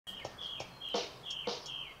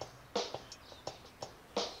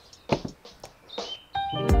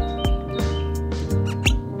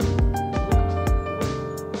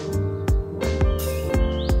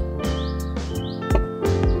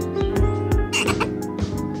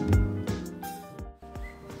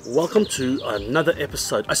Welcome to another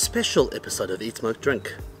episode, a special episode of Eat, Smoke,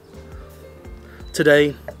 Drink.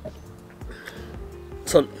 Today,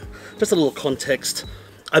 so just a little context,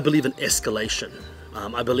 I believe in escalation.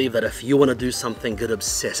 I believe that if you want to do something, get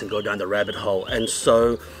obsessed and go down the rabbit hole. And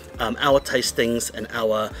so our tastings and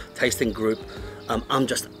our tasting group, I'm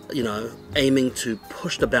just, aiming to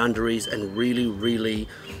push the boundaries and really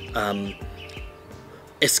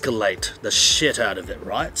escalate the shit out of it,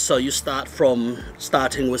 right? So you start from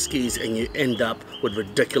starting whiskeys and you end up with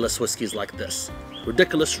ridiculous whiskeys like this.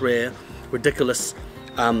 Ridiculous rare, ridiculous,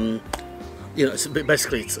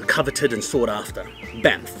 it's coveted and sought after.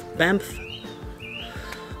 Banff. Banff,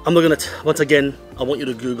 I'm not gonna, once again, I want you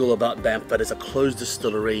to Google about Banff, but it's a closed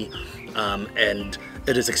distillery and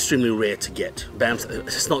it is extremely rare to get. Banff,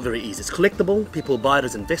 it's not very easy. It's collectible, people buy it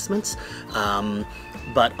as investments,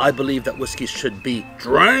 but I believe that whiskey should be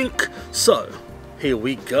drank. So here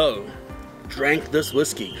we go. Drank this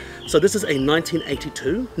whiskey. So this is a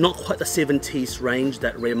 1982, not quite the 70s range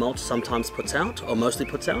that Rare Malt sometimes puts out, or mostly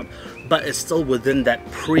puts out, but it's still within that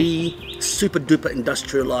pre-super duper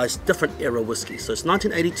industrialized different era whiskey. So it's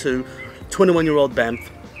 1982, 21-year-old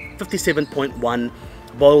Banff, 57.1,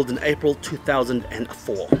 bottled in April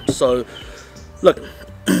 2004. So look,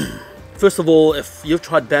 first of all, if you've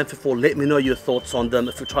tried Banff before, let me know your thoughts on them.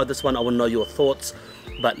 If you tried this one, I want to know your thoughts.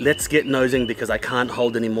 But let's get nosing because I can't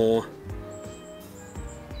hold anymore.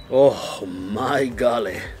 Oh my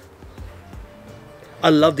golly. I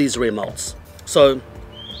love these rare malts. So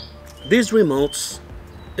these rare malts,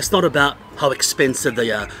 it's not about how expensive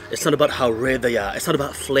they are. It's not about how rare they are. It's not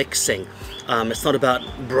about flexing. It's not about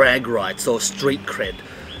brag rights or street cred.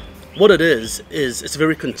 What it is it's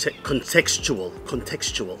very contextual.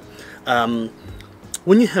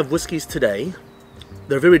 When you have whiskies today,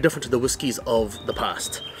 they're very different to the whiskies of the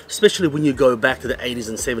past. Especially when you go back to the 80s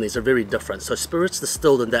and 70s, they're very different. So spirits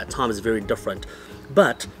distilled in that time is very different.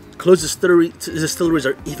 But closed distilleries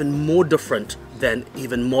are even more different than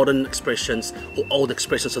even modern expressions or old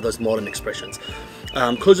expressions of those modern expressions.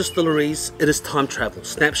 Closed distilleries, it is time travel,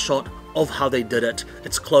 snapshot of how they did it.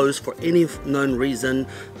 It's closed for any known reason,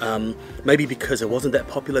 maybe because it wasn't that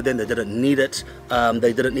popular then, they didn't need it,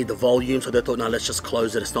 they didn't need the volume, so they thought, no, let's just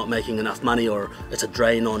close it, it's not making enough money, or it's a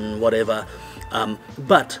drain on whatever.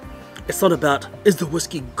 But it's not about, is the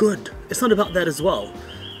whiskey good? It's not about that as well.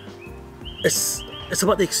 It's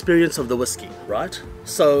about the experience of the whiskey, right?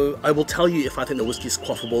 So I will tell you if I think the whiskey is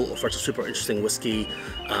quaffable or if it's a super interesting whiskey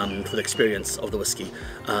for the experience of the whiskey.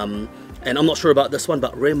 And I'm not sure about this one,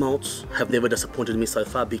 but rare malts have never disappointed me so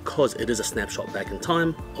far because it is a snapshot back in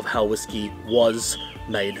time of how whiskey was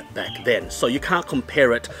made back then. So you can't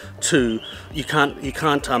compare it to, you can't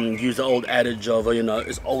use the old adage of,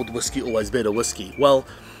 is old whiskey always better whiskey? Well,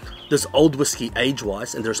 there's old whiskey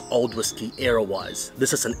age-wise and there's old whiskey era-wise.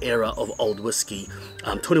 This is an era of old whiskey.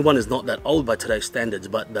 21 is not that old by today's standards,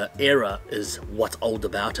 but the era is what's old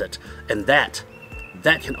about it. And that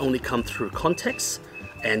can only come through context,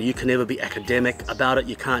 and you can never be academic about it.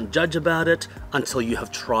 You can't judge about it until you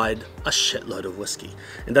have tried a shitload of whiskey.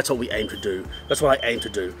 And that's what we aim to do. That's what I aim to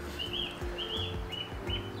do.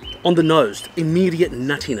 On the nose, immediate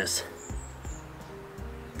nuttiness.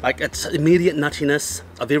 Like, it's immediate nuttiness,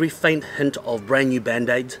 a very faint hint of brand new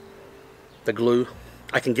Band-Aid, the glue.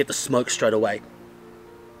 I can get the smoke straight away.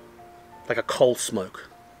 Like a coal smoke.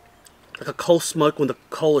 Like a coal smoke when the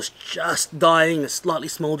coal is just dying, it's slightly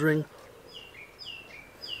smouldering.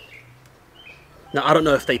 Now, I don't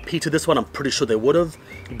know if they peated this one, I'm pretty sure they would have,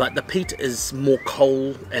 but the peat is more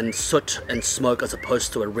coal and soot and smoke as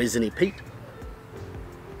opposed to a resiny peat.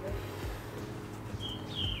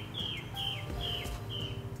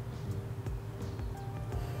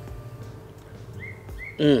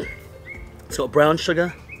 It's got brown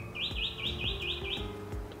sugar,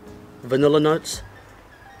 vanilla notes,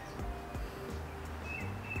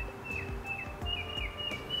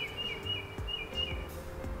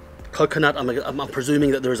 coconut. I'm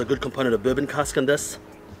presuming that there is a good component of bourbon cask in this,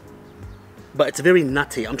 but it's very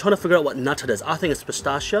nutty. I'm trying to figure out what nut it is. I think it's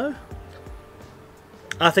pistachio.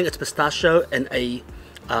 I think it's pistachio and a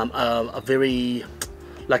very,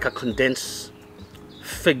 like a condensed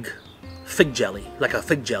fig jelly, like a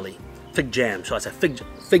fig jam, should I say,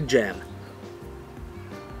 fig jam.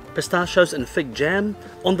 Pistachios and fig jam.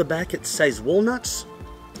 On the back it says walnuts.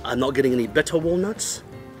 I'm not getting any bitter walnuts.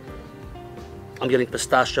 I'm getting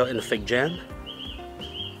pistachio and fig jam.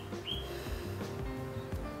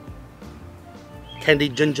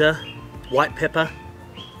 Candied ginger, white pepper,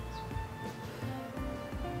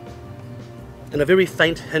 and a very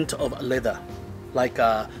faint hint of leather, like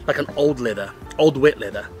an old wet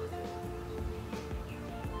leather.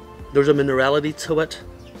 There's a minerality to it.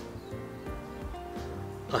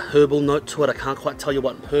 a herbal note to it. I can't quite tell you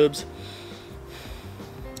what herbs.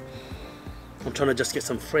 I'm trying to just get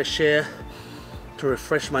some fresh air to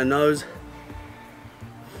refresh my nose.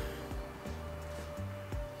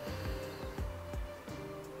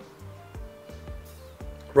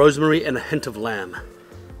 Rosemary and a hint of lamb.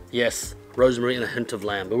 Yes, rosemary and a hint of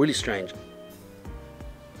lamb, but really strange.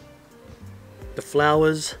 The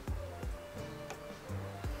flowers.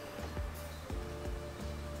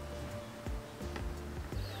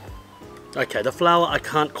 Okay, the flower I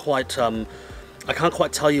can't quite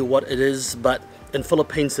tell you what it is, but in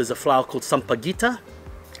Philippines there's a flower called sampaguita,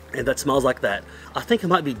 and that smells like that. I think it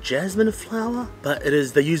might be jasmine flower, but it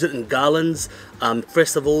is. They use it in garlands,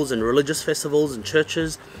 festivals and religious festivals and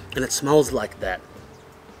churches, and it smells like that.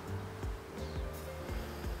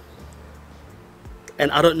 And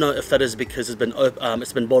I don't know if that is because it's been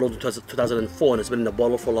bottled in 2004 and it's been in the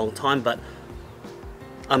bottle for a long time, but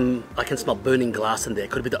I can smell burning glass in there.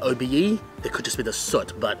 It could be the OBE, it could just be the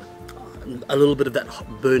soot, but a little bit of that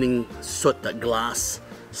burning soot, that glass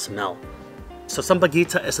smell. So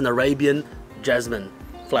sampaguita is an Arabian jasmine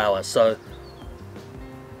flower. So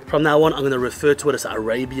from now on, I'm going to refer to it as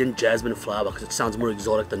Arabian jasmine flower because it sounds more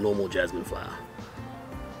exotic than normal jasmine flower.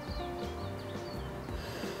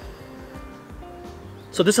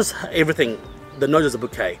 So this is everything. The nose is a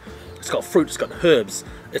bouquet. It's got fruit, it's got herbs,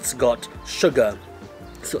 it's got sugar,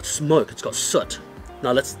 it's got smoke, it's got soot.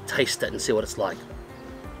 Now let's taste it and see what it's like.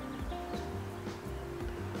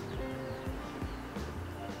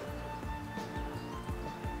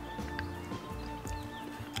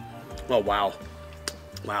 Oh wow.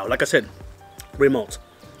 Wow, like I said, rare malt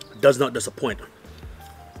does not disappoint.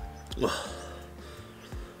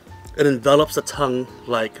 It envelops the tongue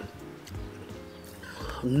like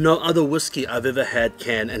no other whiskey I've ever had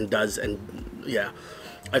can and does, and yeah,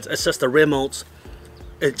 it's just a rare malt.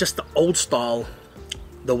 It's just the old style.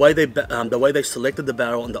 The way they selected the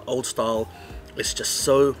barrel and the old style is just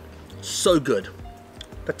so good.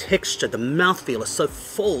 The texture, the mouthfeel is so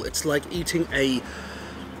full. It's like eating a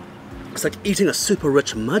super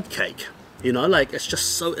rich mud cake. You know, like it's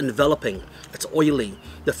just so enveloping. It's oily.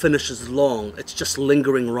 The finish is long. It's just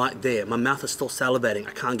lingering right there. My mouth is still salivating.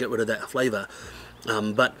 I can't get rid of that flavor.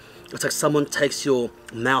 But it's like someone takes your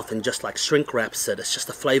mouth and just like shrink wraps it. It's just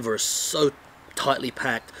the flavor is so tightly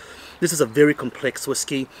packed. This is a very complex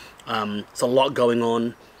whiskey. It's a lot going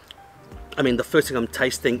on. I mean, the first thing I'm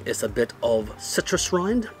tasting is a bit of citrus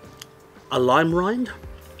rind, a lime rind,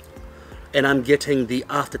 and I'm getting the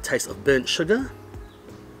aftertaste of burnt sugar.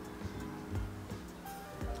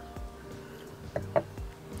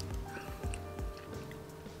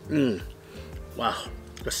 Wow,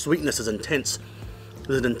 the sweetness is intense.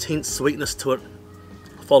 There's an intense sweetness to it,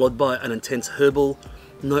 followed by an intense herbal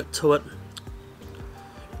note to it.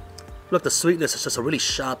 Look, the sweetness is just a really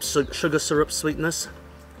sharp sugar syrup sweetness.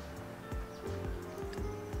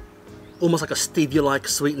 Almost like a stevia-like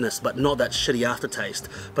sweetness, but not that shitty aftertaste,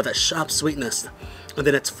 but that sharp sweetness. And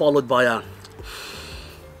then it's followed by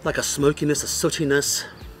like a smokiness, a sootiness,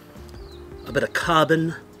 a bit of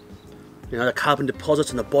carbon. You know, the carbon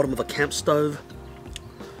deposits in the bottom of a camp stove.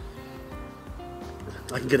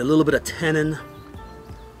 I can get a little bit of tannin.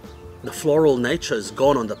 The floral nature is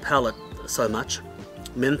gone on the palate so much.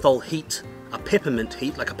 Menthol heat, a peppermint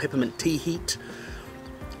heat, like a peppermint tea heat.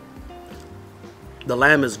 The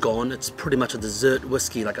lamb is gone. It's pretty much a dessert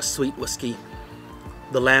whiskey, like a sweet whiskey.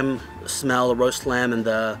 The lamb smell, the roast lamb and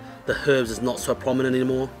the herbs is not so prominent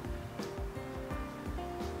anymore.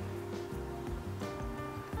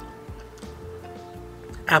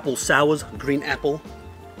 Apple sours, green apple.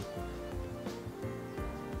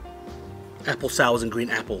 Apple sours and green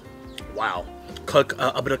apple. Wow.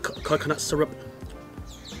 A bit of coconut syrup.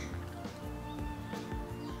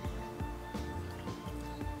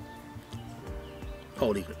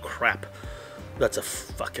 Holy crap. That's a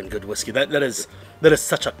fucking good whiskey. That is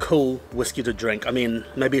such a cool whiskey to drink. I mean,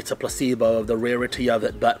 maybe it's a placebo of the rarity of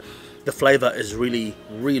it, but the flavor is really,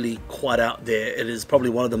 really quite out there. It is probably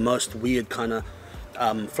one of the most weird kind of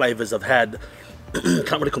flavors I've had.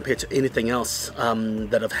 Can't really compare to anything else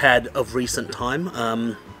that I've had of recent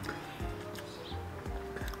time.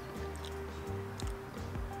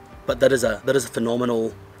 But that is a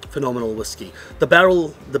phenomenal whiskey. The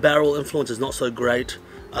barrel influence is not so great,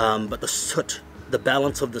 but the soot, the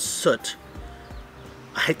balance of the soot.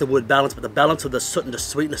 I hate the word balance, but the balance of the soot and the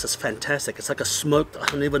sweetness is fantastic. It's like a smoked. I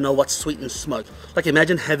don't even know what's sweet and smoked. Like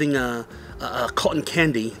imagine having a cotton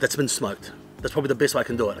candy that's been smoked. That's probably the best way I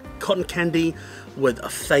can do it. A cotton candy with a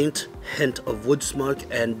faint hint of wood smoke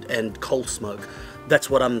and coal smoke.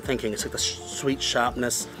 That's what I'm thinking. It's like the sweet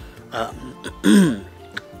sharpness.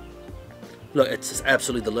 Look, it's just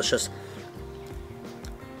absolutely delicious.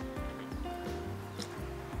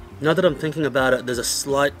 Now that I'm thinking about it, there's a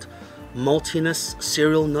slight maltiness,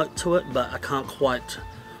 cereal note to it, but I can't quite,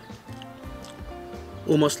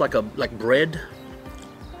 almost like bread,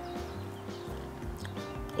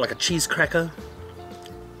 like a cheese cracker,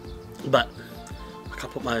 but I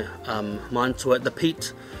can't put my mind to it. The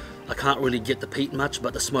peat, I can't really get the peat much,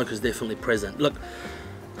 but the smoke is definitely present. Look,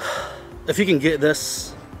 if you can get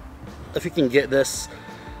this,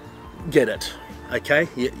 get it. Okay,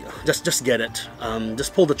 just get it.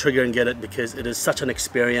 Just pull the trigger and get it, because it is such an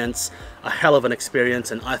experience, a hell of an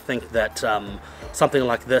experience, and I think that something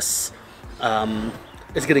like this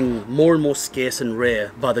is getting more and more scarce and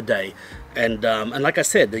rare by the day. And like I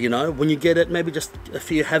said, you know, when you get it, maybe just,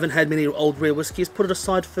 if you haven't had many old rare whiskies, put it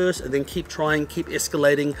aside first, and then keep trying, keep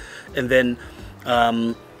escalating, and then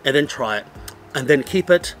try it, and then keep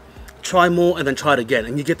it, try more, and then try it again,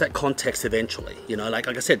 and you get that context eventually. You know, like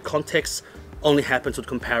I said, context only happens with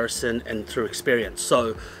comparison and through experience.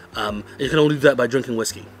 So you can only do that by drinking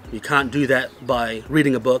whiskey. You can't do that by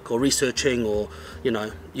reading a book or researching, or, you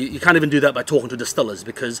know, you can't even do that by talking to distillers,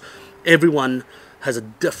 because everyone has a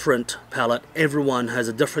different palate, everyone has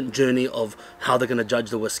a different journey of how they're going to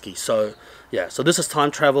judge the whiskey. So yeah, so this is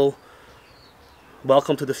time travel.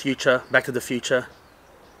 Welcome to the future, back to the future.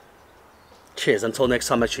 Cheers, until next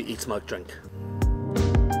time, make sure you eat, smoke, drink.